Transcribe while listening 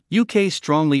UK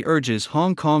strongly urges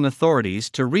Hong Kong authorities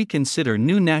to reconsider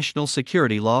new national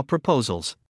security law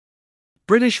proposals.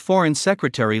 British Foreign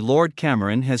Secretary Lord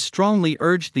Cameron has strongly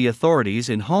urged the authorities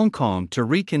in Hong Kong to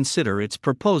reconsider its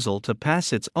proposal to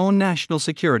pass its own national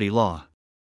security law.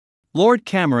 Lord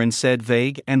Cameron said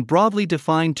vague and broadly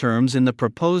defined terms in the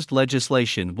proposed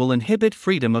legislation will inhibit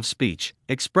freedom of speech,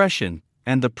 expression,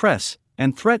 and the press,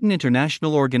 and threaten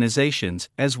international organizations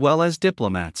as well as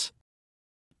diplomats.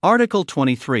 Article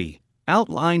 23,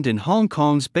 outlined in Hong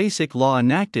Kong's Basic Law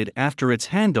enacted after its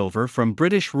handover from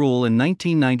British rule in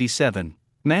 1997,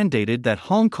 mandated that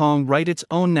Hong Kong write its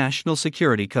own national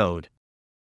security code.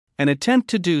 An attempt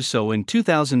to do so in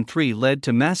 2003 led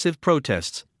to massive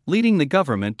protests, leading the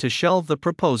government to shelve the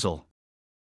proposal.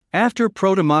 After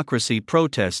pro-democracy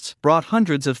protests brought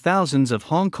hundreds of thousands of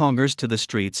Hong Kongers to the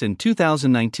streets in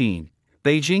 2019,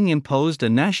 Beijing imposed a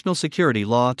national security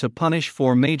law to punish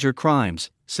four major crimes: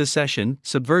 secession,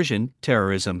 subversion,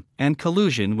 terrorism, and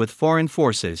collusion with foreign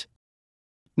forces.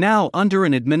 Now under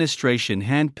an administration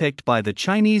handpicked by the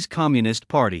Chinese Communist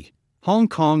Party, Hong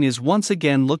Kong is once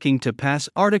again looking to pass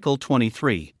Article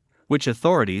 23, which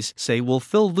authorities say will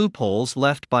fill loopholes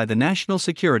left by the national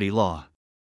security law.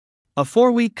 A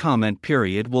 4-week comment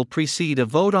period will precede a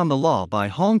vote on the law by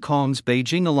Hong Kong's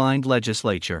Beijing-aligned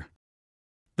legislature.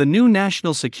 The new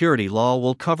national security law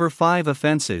will cover 5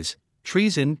 offenses: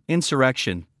 treason,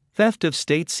 insurrection, theft of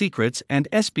state secrets and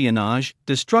espionage,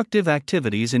 destructive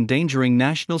activities endangering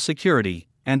national security,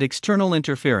 and external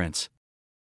interference.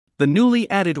 The newly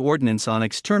added ordinance on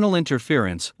external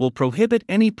interference will prohibit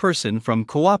any person from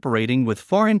cooperating with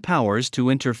foreign powers to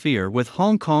interfere with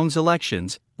Hong Kong's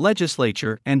elections,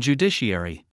 legislature, and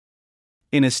judiciary.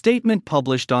 In a statement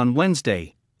published on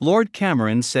Wednesday, Lord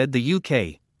Cameron said the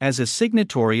UK, as a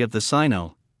signatory of the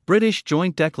Sino-British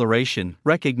Joint Declaration,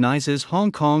 recognizes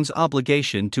Hong Kong's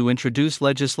obligation to introduce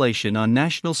legislation on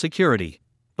national security,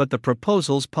 but the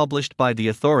proposals published by the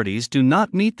authorities do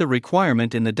not meet the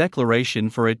requirement in the declaration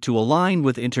for it to align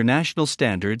with international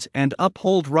standards and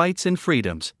uphold rights and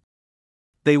freedoms.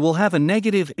 They will have a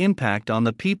negative impact on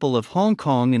the people of Hong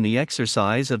Kong in the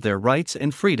exercise of their rights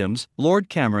and freedoms, Lord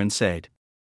Cameron said.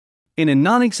 In a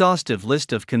non-exhaustive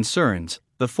list of concerns,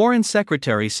 the Foreign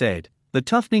Secretary said, the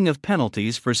toughening of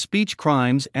penalties for speech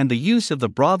crimes and the use of the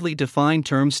broadly defined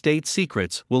term state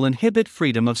secrets will inhibit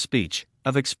freedom of speech,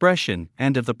 of expression,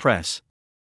 and of the press.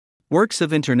 Works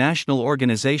of international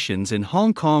organizations in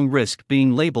Hong Kong risk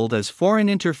being labeled as foreign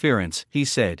interference, he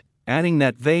said, adding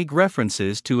that vague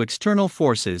references to external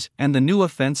forces and the new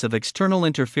offense of external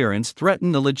interference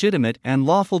threaten the legitimate and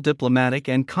lawful diplomatic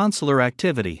and consular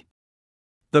activity.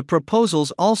 The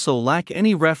proposals also lack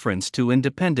any reference to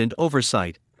independent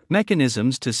oversight,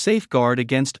 mechanisms to safeguard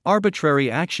against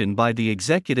arbitrary action by the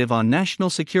executive on national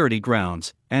security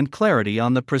grounds, and clarity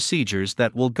on the procedures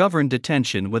that will govern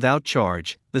detention without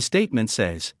charge, the statement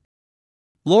says.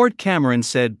 Lord Cameron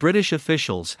said British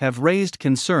officials have raised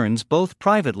concerns both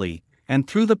privately and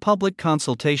through the public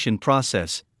consultation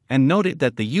process, and noted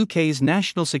that the UK's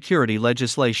national security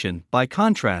legislation, by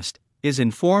contrast, is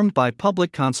informed by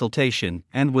public consultation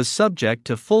and was subject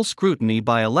to full scrutiny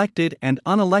by elected and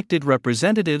unelected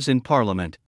representatives in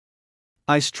Parliament.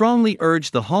 I strongly urge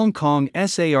the Hong Kong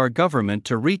SAR government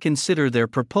to reconsider their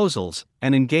proposals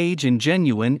and engage in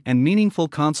genuine and meaningful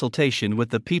consultation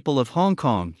with the people of Hong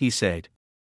Kong, he said.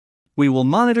 We will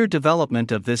monitor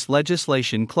development of this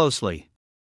legislation closely.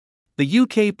 The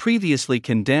UK previously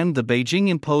condemned the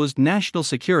Beijing-imposed national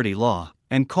security law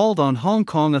and called on Hong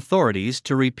Kong authorities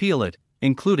to repeal it,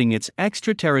 including its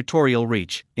extraterritorial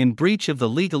reach, in breach of the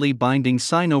legally binding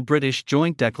Sino-British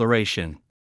Joint Declaration.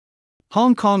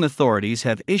 Hong Kong authorities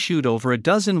have issued over a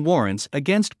dozen warrants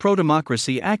against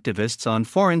pro-democracy activists on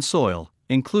foreign soil,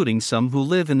 including some who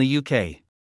live in the UK.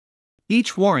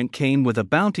 Each warrant came with a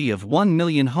bounty of $1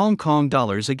 million Hong Kong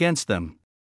dollars against them.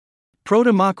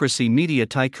 Pro-democracy media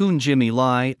tycoon Jimmy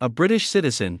Lai, a British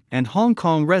citizen and Hong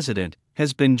Kong resident,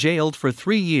 has been jailed for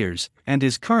 3 years and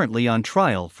is currently on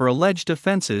trial for alleged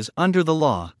offenses under the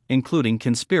law, including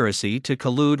conspiracy to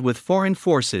collude with foreign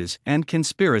forces and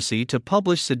conspiracy to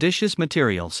publish seditious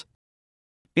materials.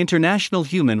 International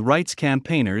human rights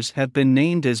campaigners have been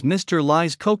named as Mr.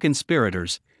 Lai's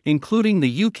co-conspirators, including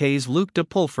the UK's Luke de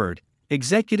Pulford,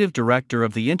 Executive Director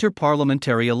of the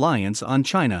Inter-Parliamentary Alliance on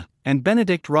China, and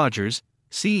Benedict Rogers,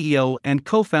 CEO and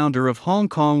co-founder of Hong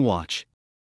Kong Watch.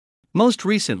 Most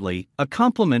recently, a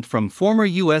compliment from former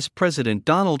U.S. President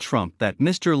Donald Trump that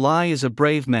Mr. Lai is a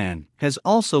brave man has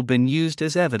also been used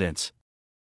as evidence.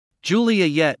 Julia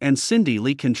Yett and Cindy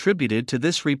Lee contributed to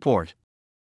this report.